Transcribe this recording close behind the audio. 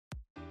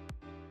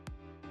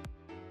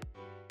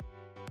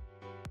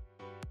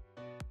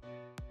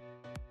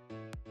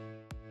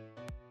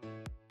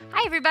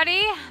Hi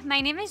everybody,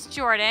 my name is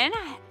Jordan.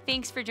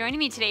 Thanks for joining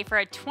me today for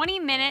a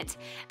 20-minute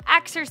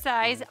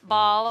exercise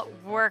ball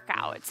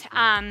workout.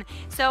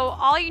 So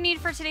all you need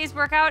for today's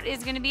workout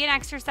is going to be an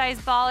exercise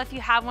ball if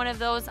you have one of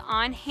those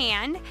on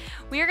hand.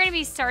 We are going to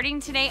be starting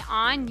today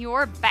on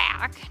your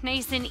back,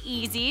 nice and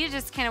easy,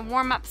 just kind of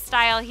warm up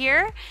style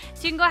here.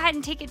 So you can go ahead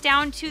and take it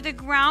down to the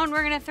ground.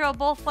 We're going to throw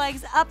both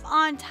legs up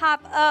on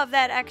top of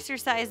that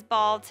exercise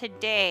ball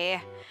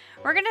today.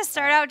 We're gonna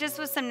start out just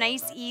with some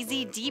nice,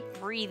 easy, deep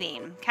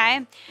breathing,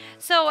 okay?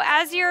 So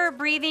as you're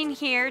breathing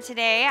here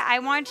today, I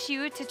want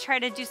you to try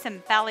to do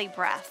some belly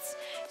breaths.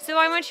 So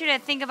I want you to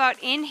think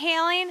about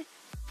inhaling,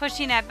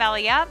 pushing that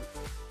belly up.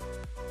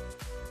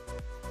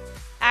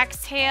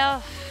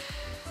 Exhale,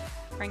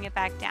 bring it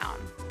back down.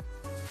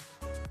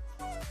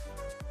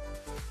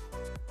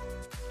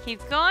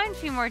 Keep going, a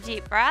few more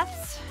deep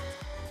breaths.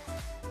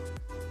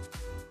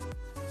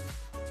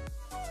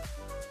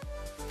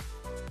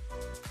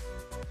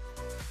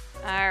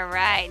 All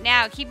right,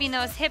 now keeping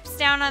those hips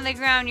down on the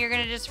ground, you're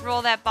gonna just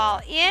roll that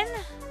ball in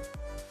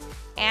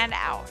and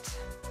out.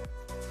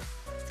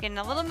 It's getting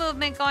a little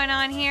movement going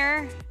on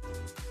here,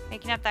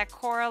 making up that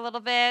core a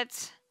little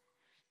bit.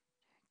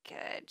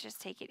 Good,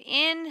 just take it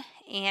in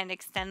and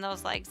extend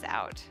those legs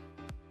out.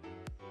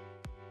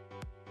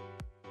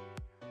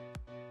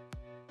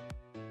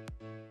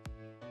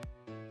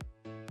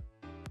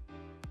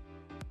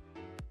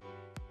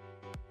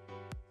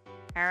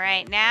 All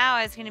right, now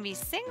it's gonna be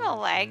single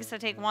leg, so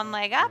take one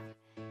leg up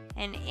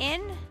and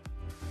in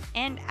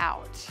and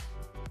out.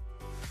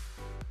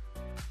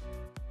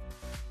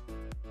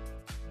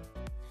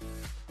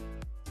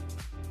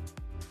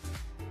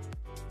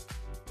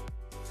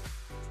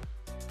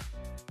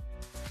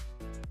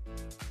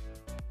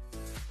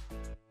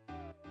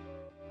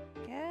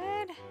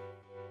 Good.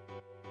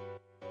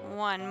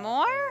 One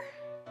more.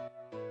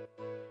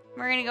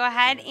 We're gonna go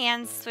ahead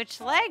and switch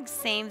legs,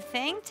 same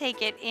thing,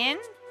 take it in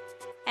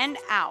and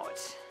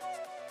out.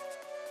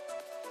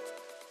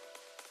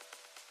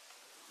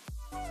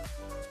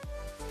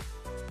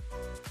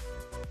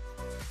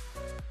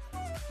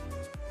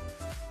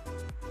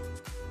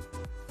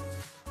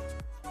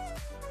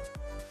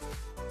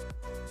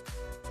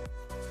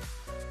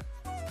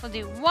 We'll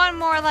do one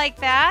more like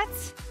that,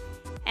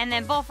 and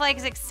then both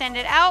legs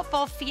extended out,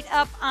 both feet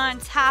up on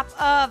top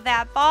of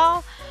that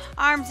ball,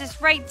 arms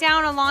just right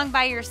down along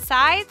by your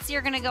sides.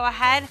 You're gonna go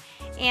ahead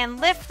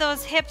and lift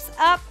those hips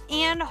up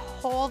and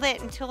hold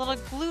it into a little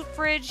glute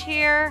bridge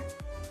here.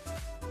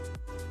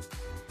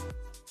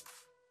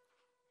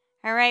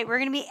 All right, we're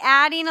gonna be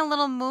adding a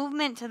little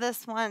movement to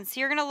this one. So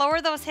you're gonna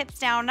lower those hips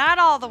down, not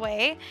all the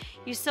way.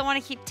 You still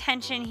wanna keep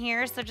tension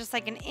here, so just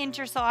like an inch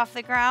or so off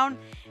the ground,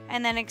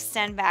 and then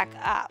extend back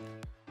up.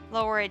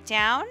 Lower it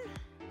down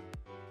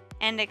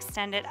and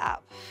extend it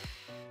up.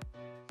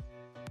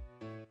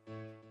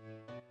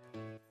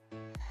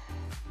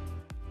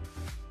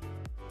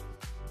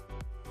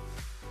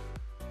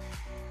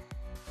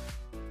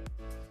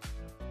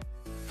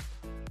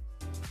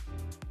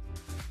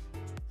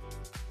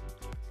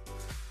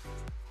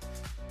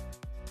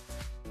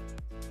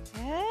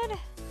 Good.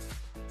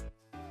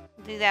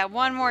 Do that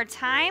one more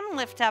time.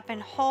 Lift up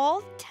and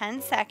hold 10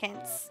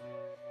 seconds.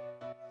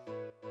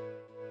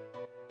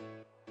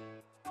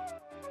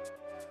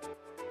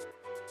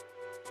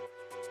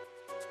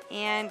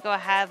 And go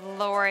ahead,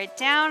 lower it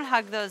down.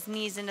 Hug those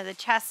knees into the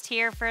chest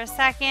here for a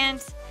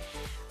second.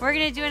 We're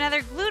gonna do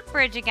another glute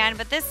bridge again,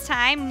 but this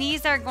time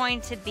knees are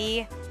going to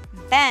be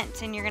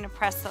bent and you're gonna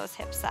press those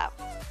hips up.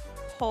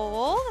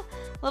 Hold.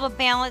 Little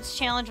balance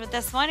challenge with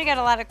this one. You got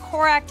a lot of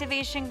core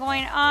activation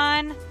going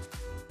on.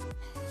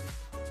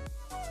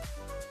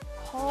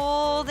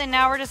 Hold, and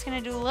now we're just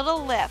gonna do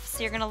little lifts.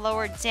 So you're gonna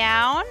lower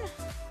down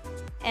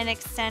and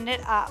extend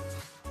it up.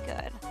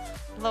 Good.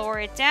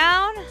 Lower it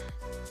down,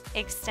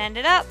 extend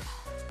it up.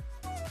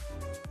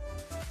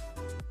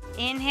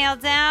 Inhale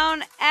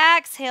down,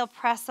 exhale,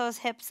 press those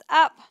hips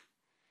up.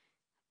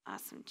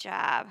 Awesome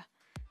job.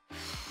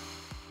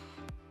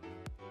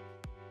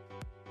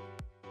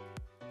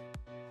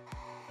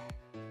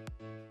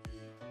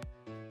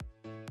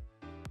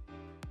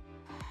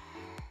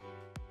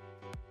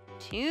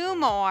 Two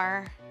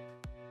more.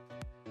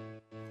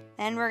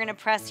 Then we're gonna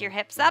press your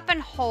hips up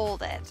and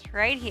hold it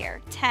right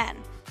here.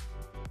 10.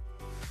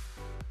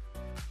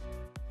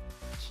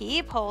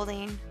 Keep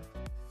holding.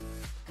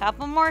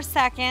 Couple more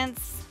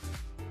seconds.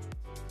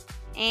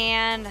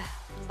 And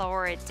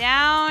lower it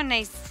down.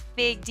 Nice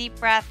big deep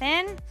breath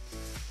in.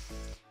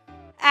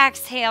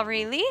 Exhale,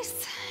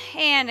 release.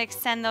 And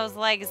extend those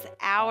legs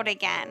out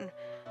again.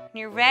 When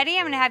you're ready,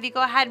 I'm gonna have you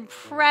go ahead and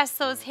press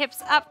those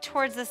hips up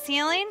towards the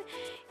ceiling.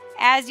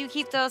 As you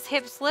keep those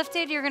hips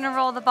lifted, you're gonna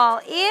roll the ball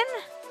in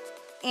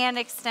and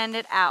extend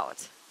it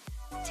out.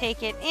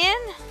 Take it in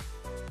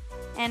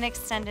and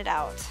extend it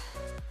out.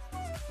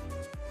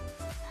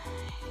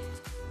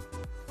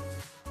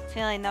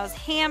 Feeling those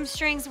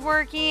hamstrings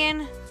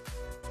working.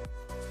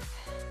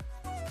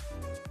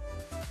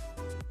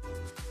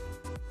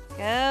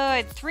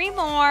 Good, 3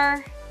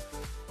 more.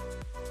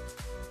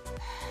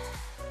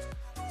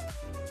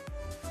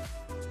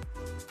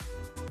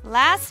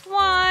 Last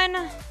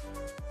one.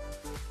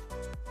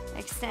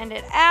 Extend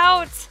it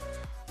out.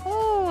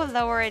 Ooh,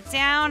 lower it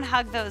down.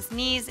 Hug those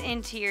knees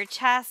into your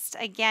chest.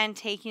 Again,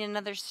 taking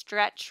another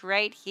stretch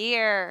right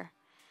here.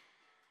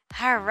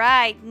 All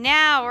right,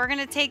 now we're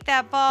gonna take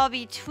that ball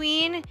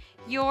between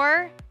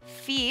your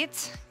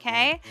feet,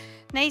 okay?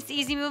 Nice,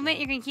 easy movement.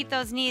 You're gonna keep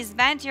those knees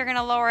bent. You're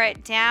gonna lower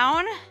it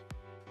down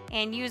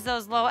and use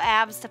those low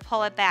abs to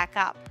pull it back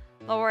up.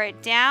 Lower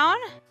it down.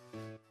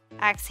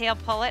 Exhale,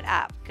 pull it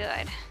up.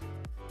 Good.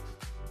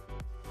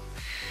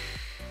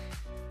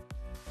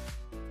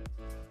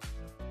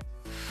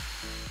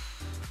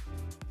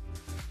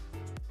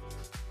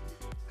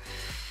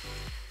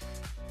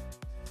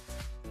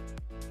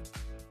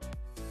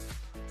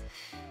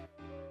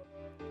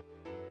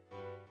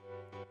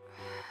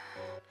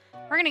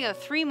 We're gonna go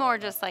 3 more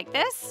just like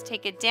this.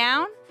 Take it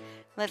down,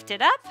 lift it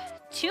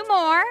up. 2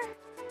 more,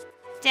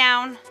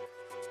 down,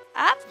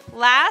 up.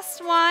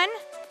 Last one,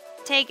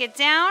 take it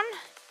down,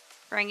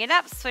 bring it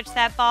up. Switch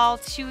that ball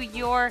to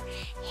your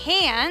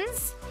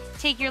hands.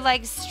 Take your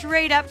legs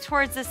straight up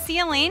towards the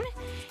ceiling.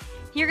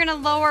 You're gonna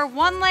lower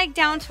one leg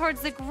down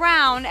towards the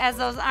ground as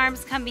those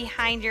arms come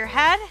behind your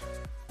head.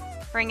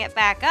 Bring it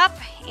back up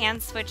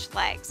and switch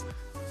legs.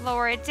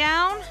 Lower it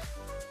down,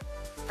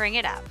 bring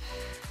it up.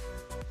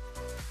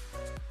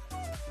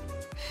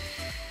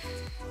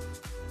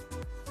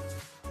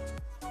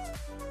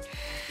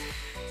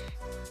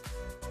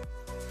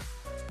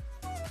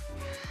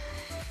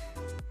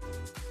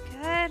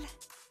 Good.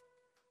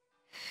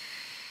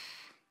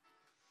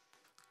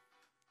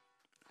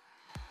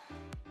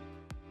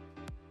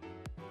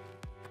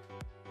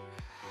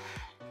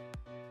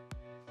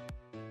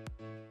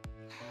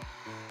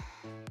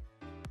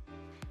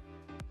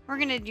 We're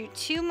gonna do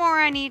 2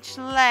 more on each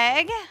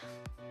leg.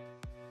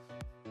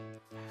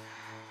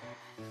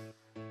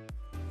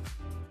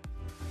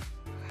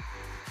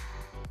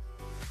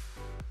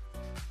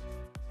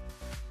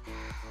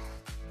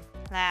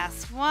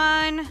 Last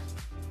one.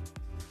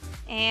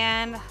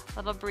 And a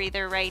little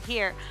breather right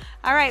here.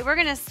 All right, we're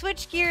gonna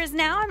switch gears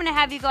now. I'm gonna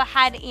have you go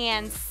ahead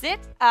and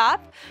sit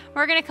up.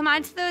 We're gonna come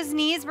onto those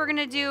knees. We're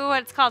gonna do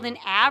what's called an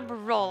ab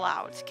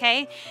rollout,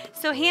 okay?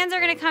 So hands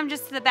are gonna come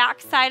just to the back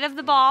side of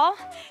the ball.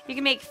 You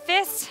can make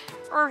fists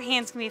or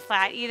hands can be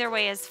flat. Either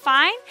way is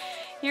fine.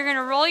 You're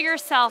gonna roll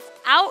yourself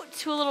out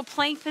to a little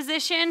plank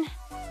position.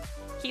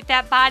 Keep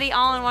that body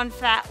all in one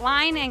flat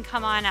line and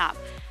come on up.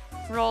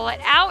 Roll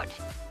it out.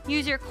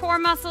 Use your core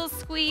muscles,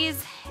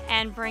 squeeze,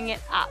 and bring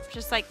it up,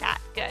 just like that.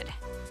 Good.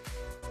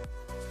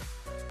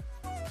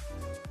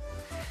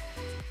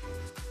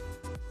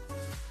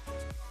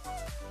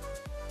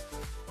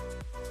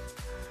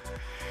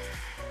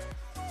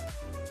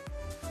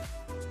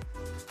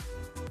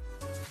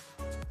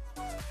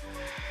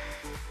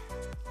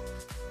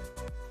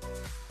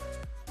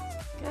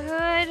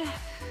 Good.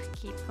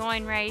 Keep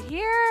going right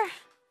here.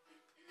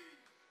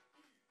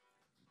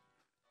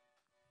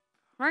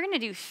 We're gonna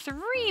do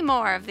 3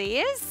 more of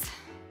these.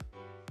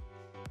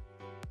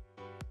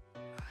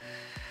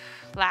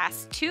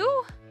 Last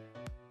 2.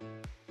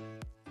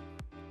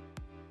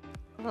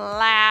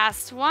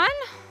 Last one.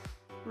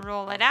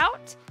 Roll it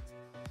out.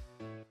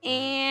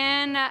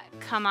 And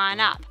come on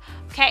up.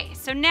 Okay,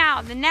 so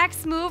now the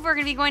next move, we're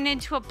gonna be going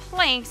into a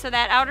plank, so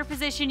that outer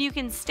position you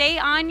can stay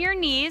on your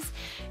knees,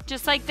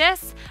 just like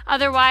this.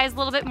 Otherwise, a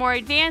little bit more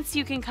advanced,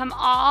 you can come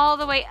all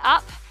the way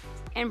up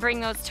and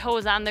bring those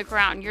toes on the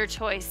ground, your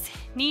choice.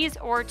 Knees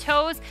or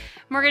toes.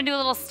 And we're gonna do a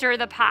little stir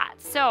the pot.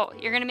 So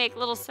you're gonna make a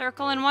little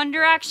circle in one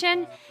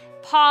direction,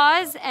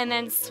 pause, and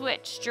then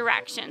switch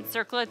direction.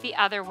 Circle it the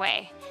other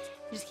way.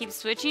 Just keep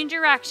switching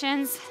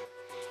directions.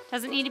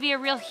 Doesn't need to be a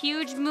real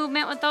huge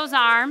movement with those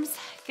arms.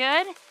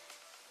 Good.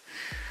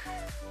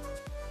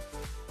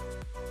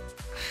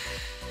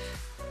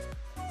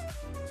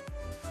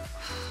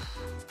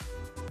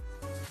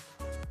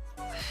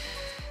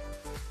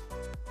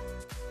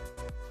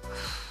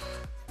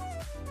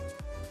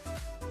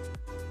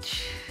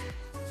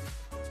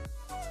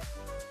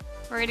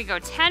 We're gonna go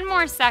 10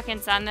 more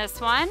seconds on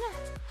this one.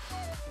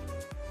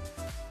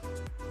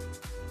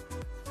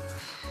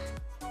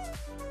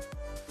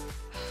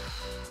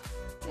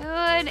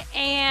 Good,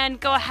 and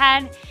go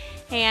ahead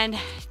and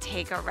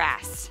take a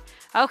rest.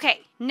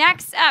 Okay,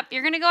 next up,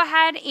 you're gonna go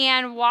ahead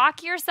and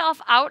walk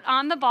yourself out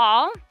on the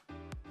ball.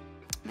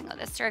 I'm gonna go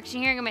this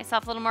direction here, give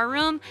myself a little more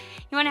room.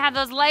 You wanna have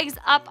those legs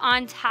up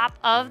on top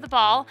of the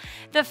ball.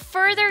 The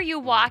further you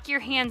walk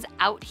your hands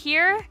out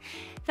here,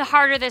 the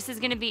harder this is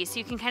gonna be. So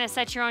you can kind of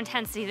set your own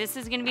intensity. This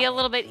is gonna be a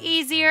little bit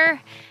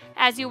easier.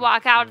 As you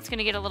walk out, it's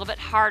gonna get a little bit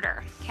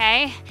harder,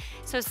 okay?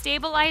 So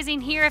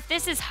stabilizing here, if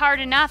this is hard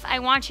enough, I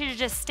want you to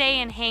just stay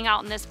and hang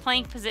out in this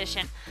plank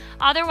position.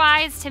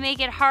 Otherwise, to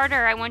make it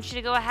harder, I want you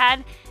to go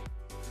ahead,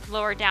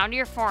 lower down to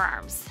your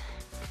forearms.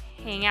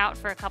 Hang out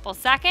for a couple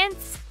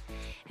seconds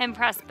and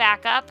press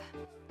back up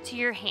to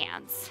your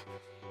hands.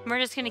 And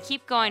we're just gonna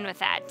keep going with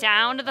that.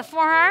 Down to the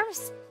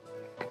forearms,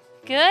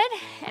 good,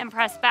 and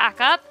press back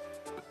up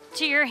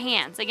to your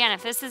hands. Again,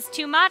 if this is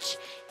too much,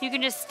 you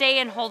can just stay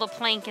and hold a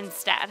plank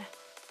instead.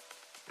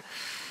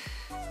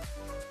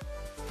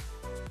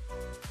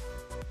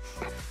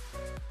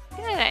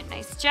 Good,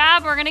 nice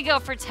job. We're gonna go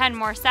for 10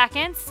 more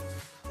seconds.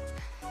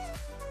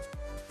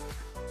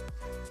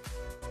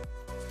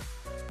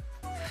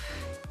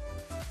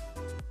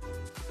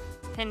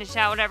 Finish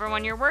out whatever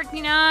one you're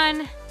working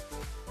on.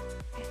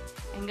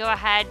 And go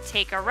ahead,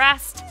 take a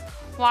rest.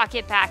 Walk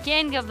it back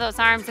in, give those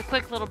arms a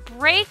quick little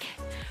break.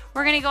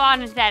 We're gonna go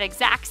on into that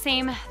exact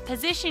same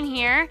position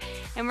here,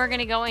 and we're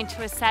gonna go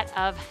into a set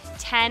of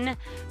 10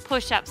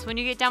 push-ups. When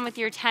you get done with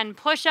your 10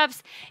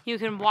 push-ups, you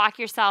can walk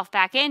yourself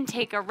back in,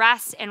 take a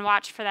rest, and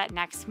watch for that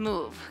next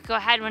move. Go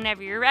ahead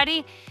whenever you're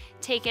ready,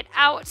 take it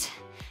out.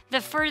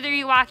 The further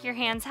you walk your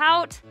hands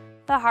out,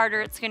 the harder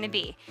it's gonna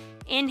be.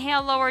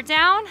 Inhale, lower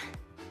down.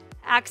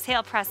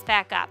 Exhale, press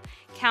back up.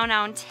 Count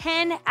down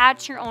 10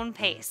 at your own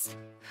pace.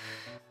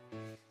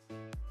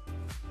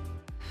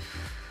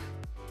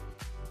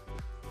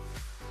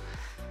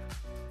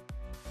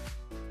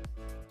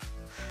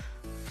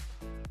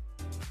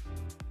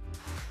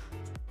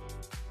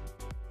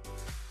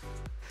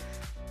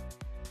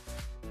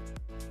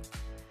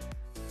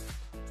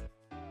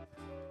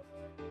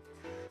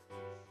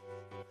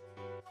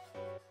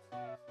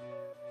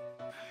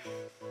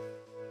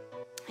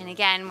 And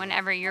again,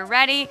 whenever you're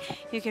ready,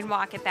 you can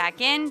walk it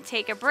back in,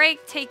 take a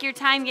break, take your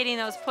time getting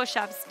those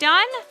push-ups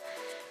done.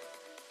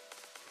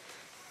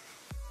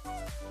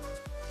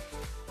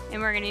 And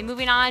we're gonna be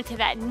moving on to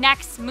that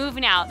next move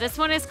now. This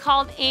one is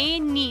called a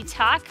knee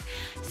tuck.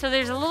 So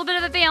there's a little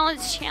bit of a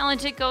balance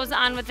challenge that goes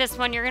on with this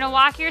one. You're gonna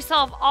walk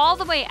yourself all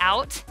the way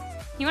out.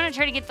 You wanna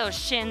try to get those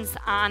shins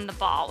on the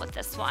ball with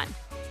this one.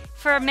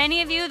 For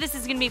many of you, this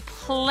is gonna be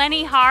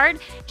plenty hard,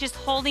 just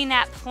holding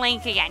that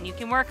plank again. You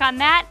can work on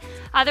that.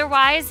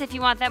 Otherwise, if you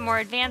want that more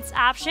advanced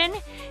option,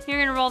 you're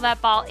gonna roll that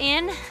ball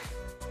in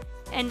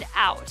and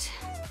out.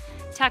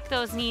 Tuck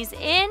those knees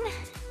in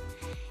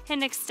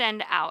and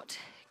extend out.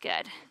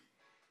 Good.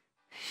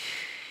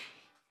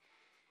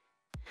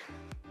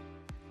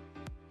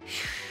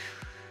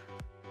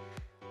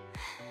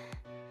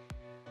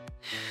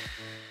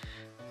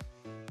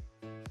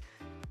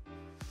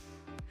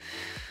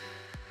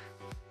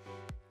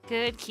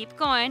 Good, keep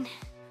going.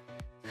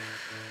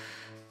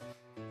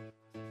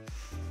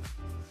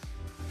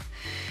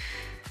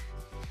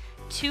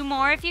 Two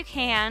more if you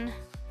can.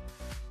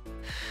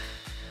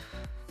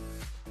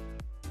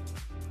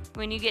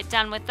 When you get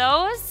done with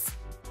those,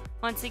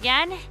 once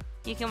again,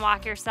 you can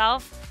walk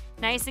yourself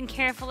nice and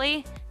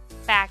carefully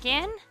back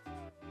in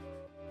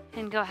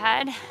and go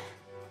ahead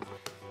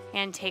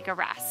and take a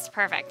rest.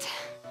 Perfect.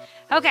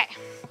 Okay.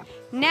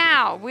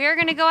 Now, we're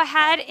gonna go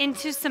ahead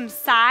into some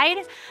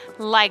side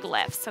leg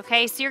lifts,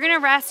 okay? So you're gonna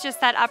rest just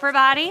that upper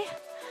body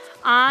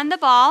on the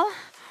ball,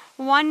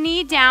 one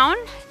knee down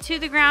to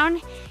the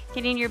ground,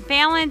 getting your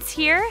balance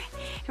here,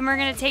 and we're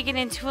gonna take it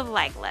into a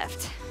leg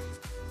lift.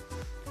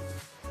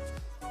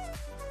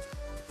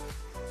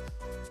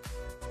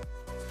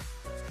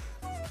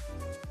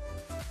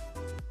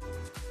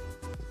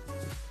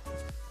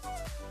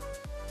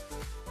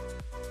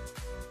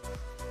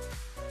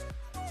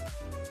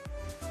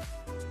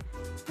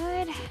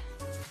 Good.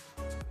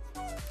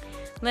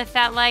 Lift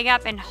that leg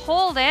up and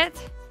hold it.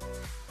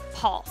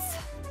 Pulse.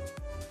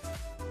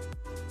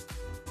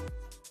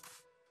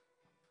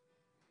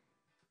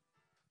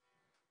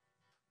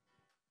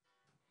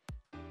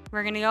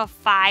 We're gonna go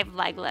 5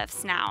 leg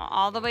lifts now.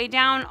 All the way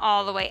down,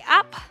 all the way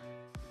up.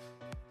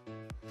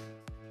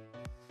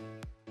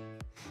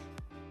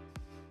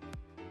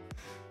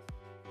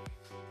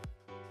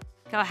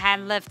 Go ahead,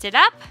 lift it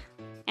up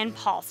and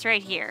pulse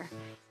right here.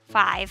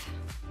 5,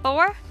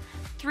 4,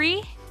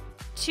 3,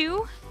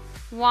 2,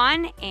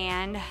 1,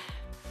 and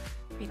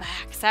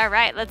relax. All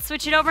right, let's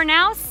switch it over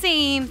now.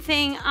 Same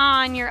thing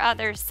on your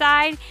other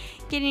side.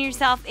 Getting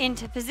yourself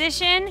into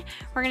position.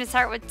 We're gonna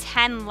start with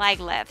 10 leg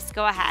lifts.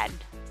 Go ahead.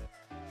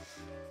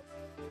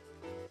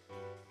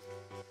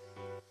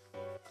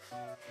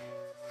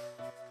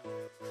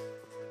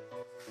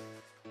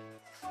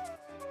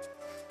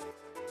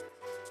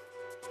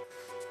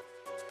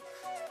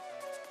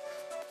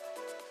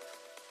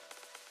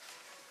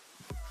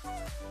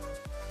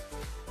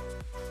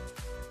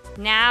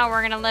 Now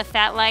we're gonna lift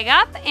that leg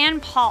up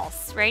and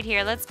pulse right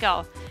here. Let's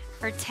go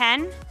for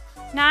 10,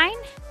 9,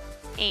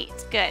 8.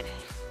 Good.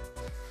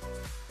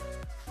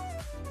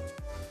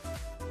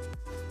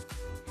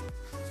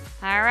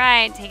 All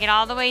right, take it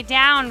all the way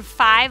down.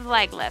 5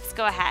 leg lifts.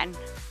 Go ahead.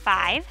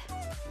 5,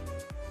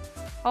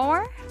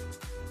 4,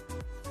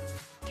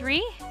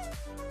 3,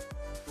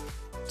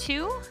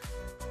 2,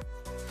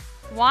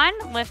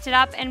 1. Lift it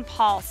up and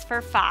pulse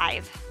for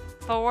 5,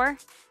 4,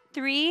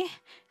 3,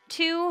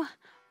 2,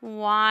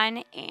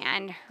 1,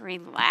 and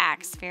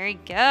relax. Very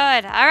good.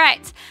 All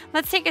right,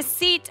 let's take a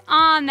seat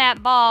on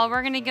that ball.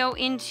 We're gonna go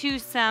into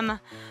some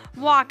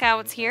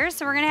walkouts here.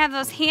 So we're gonna have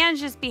those hands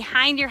just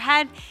behind your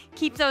head.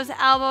 Keep those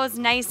elbows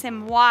nice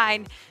and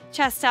wide.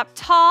 Chest up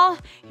tall.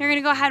 You're gonna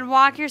go ahead and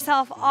walk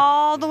yourself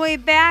all the way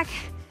back,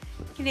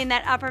 getting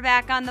that upper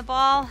back on the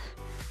ball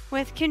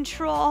with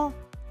control,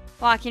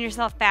 walking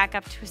yourself back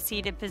up to a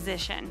seated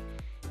position.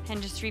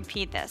 And just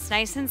repeat this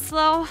nice and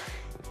slow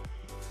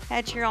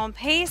at your own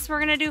pace. We're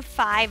gonna do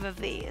 5 of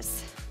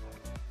these.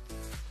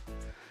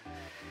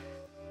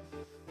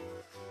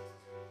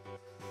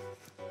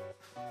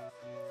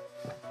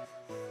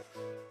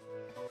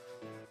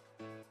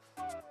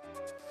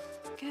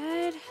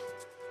 Good.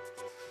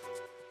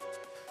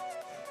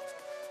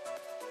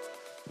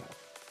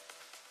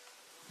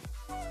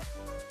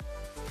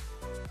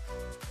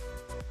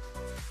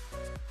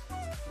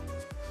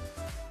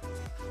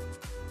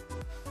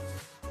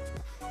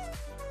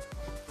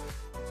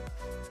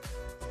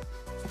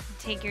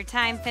 Take your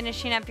time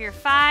finishing up your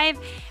 5.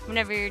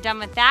 Whenever you're done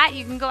with that,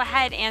 you can go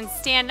ahead and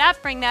stand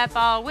up, bring that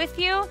ball with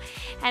you,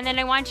 and then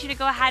I want you to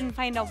go ahead and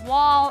find a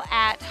wall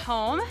at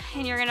home,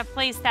 and you're gonna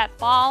place that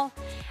ball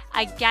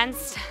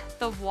against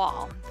the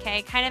wall,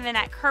 okay? Kind of in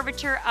that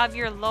curvature of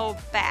your low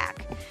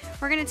back.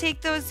 We're gonna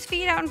take those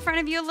feet out in front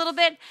of you a little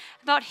bit,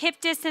 about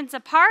hip distance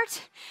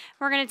apart.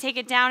 We're gonna take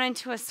it down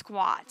into a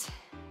squat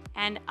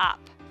and up.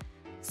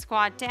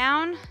 Squat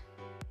down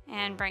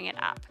and bring it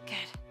up, good.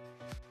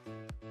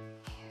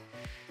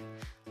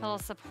 Little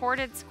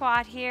supported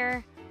squat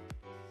here.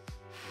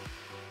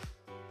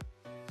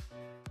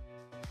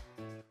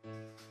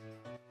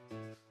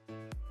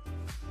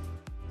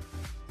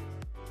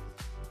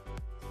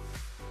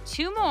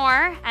 Two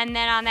more, and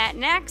then on that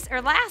next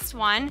or last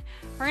one,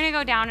 we're gonna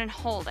go down and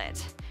hold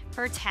it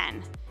for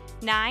 10,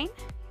 9,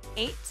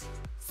 8,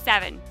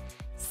 7,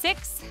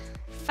 6,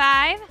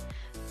 5,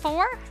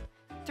 4,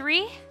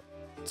 3,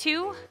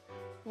 2,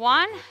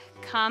 1.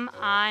 Come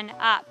on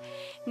up.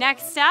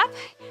 Next up,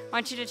 I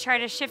want you to try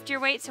to shift your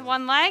weight to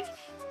one leg,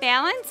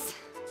 balance,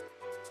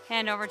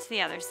 and over to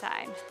the other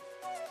side.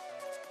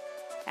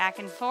 Back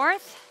and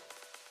forth.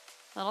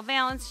 Little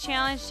balance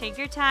challenge. Take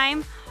your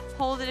time.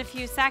 Hold it a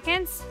few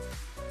seconds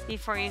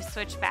before you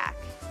switch back.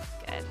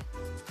 Good.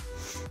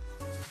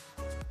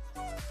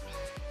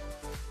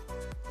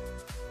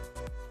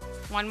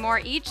 One more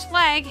each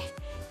leg,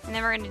 and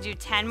then we're going to do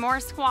 10 more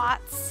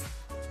squats.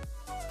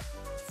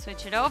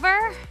 Switch it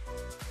over.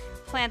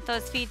 Plant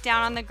those feet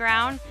down on the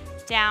ground,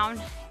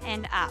 down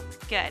and up.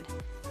 Good.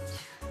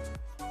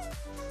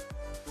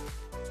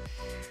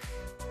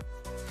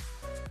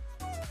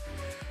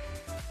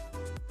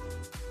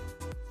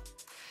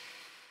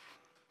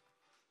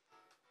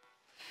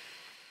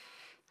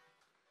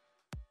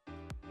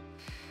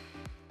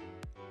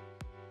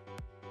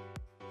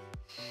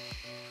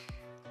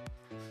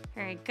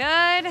 Very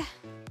good.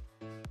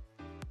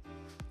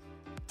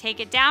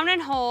 Take it down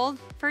and hold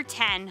for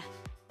 10,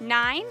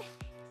 9,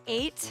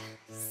 8,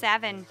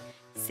 7,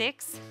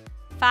 6,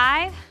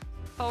 5,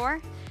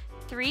 4,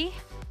 3,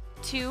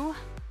 2,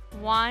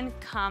 1.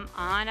 Come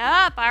on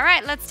up. All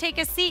right, let's take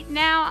a seat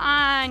now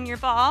on your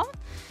ball.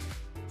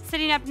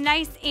 Sitting up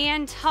nice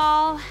and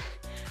tall.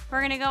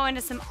 We're gonna go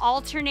into some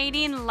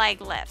alternating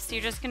leg lifts.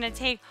 You're just gonna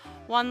take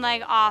one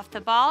leg off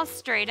the ball,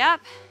 straight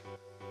up.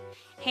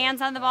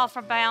 Hands on the ball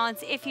for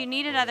balance if you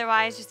need it,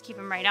 otherwise just keep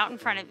them right out in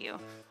front of you.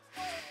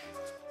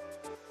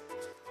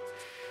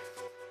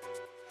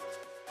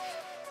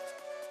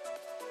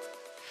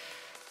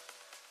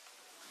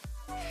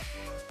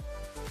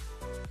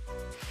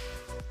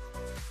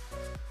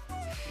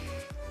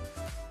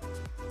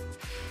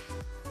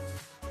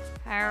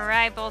 All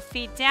right, both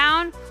feet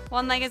down.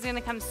 One leg is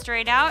gonna come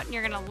straight out and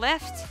you're gonna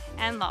lift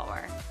and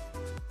lower.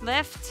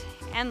 Lift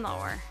and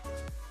lower.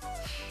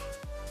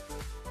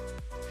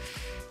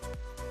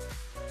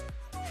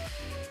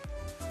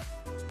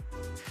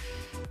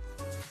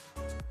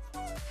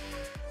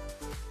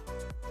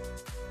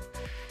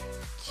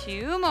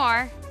 Two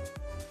more.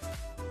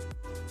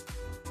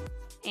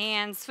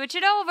 And switch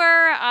it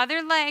over.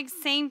 Other leg,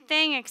 same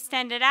thing,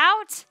 extend it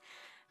out.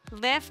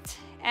 Lift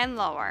and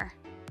lower.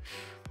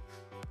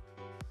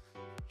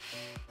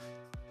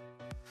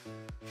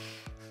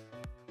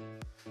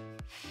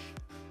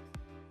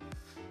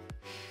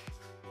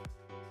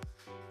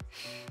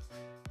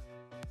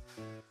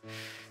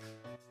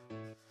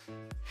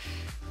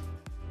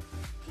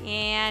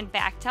 And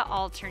back to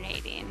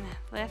alternating.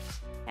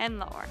 Lift and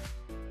lower.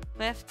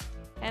 Lift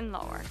and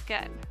lower.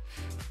 Good.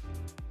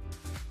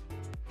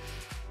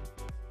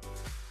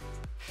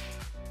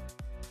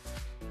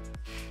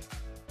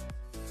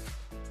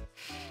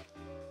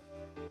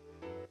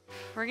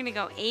 We're gonna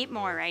go 8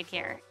 more right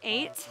here.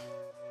 8,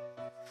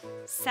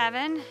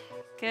 7,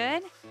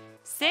 good.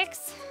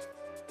 6,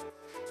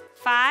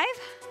 5,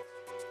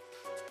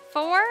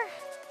 4,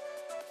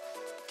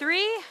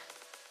 3,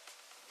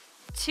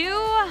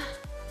 2,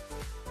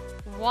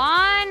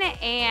 1,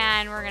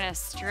 and we're gonna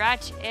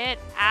stretch it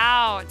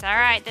out. All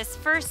right, this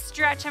first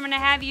stretch I'm gonna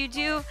have you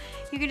do,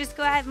 you can just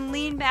go ahead and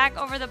lean back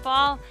over the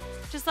ball.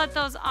 Just let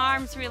those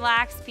arms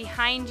relax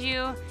behind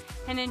you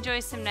and enjoy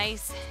some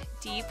nice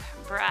deep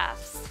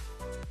breaths.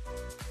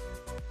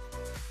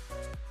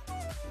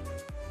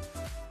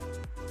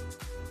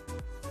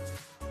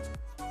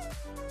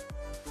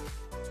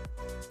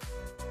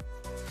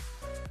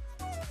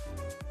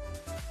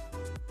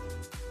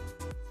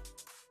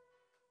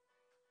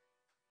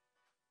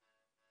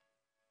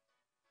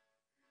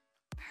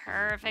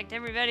 Perfect.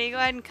 Everybody go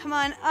ahead and come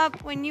on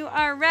up when you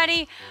are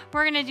ready.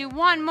 We're going to do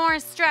one more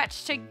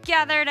stretch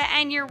together to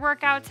end your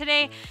workout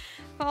today.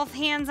 Both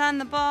hands on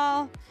the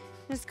ball.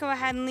 Just go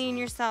ahead and lean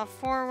yourself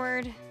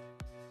forward.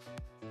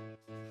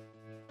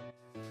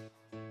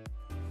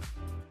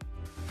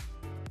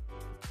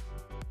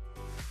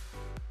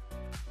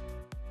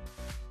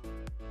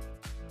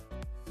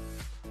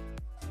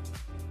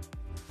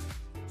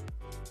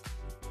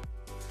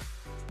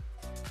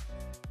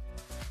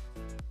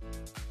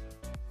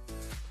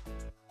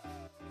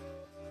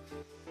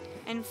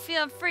 And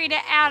feel free to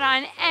add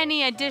on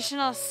any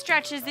additional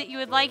stretches that you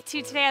would like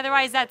to today.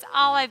 Otherwise, that's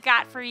all I've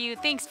got for you.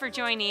 Thanks for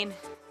joining.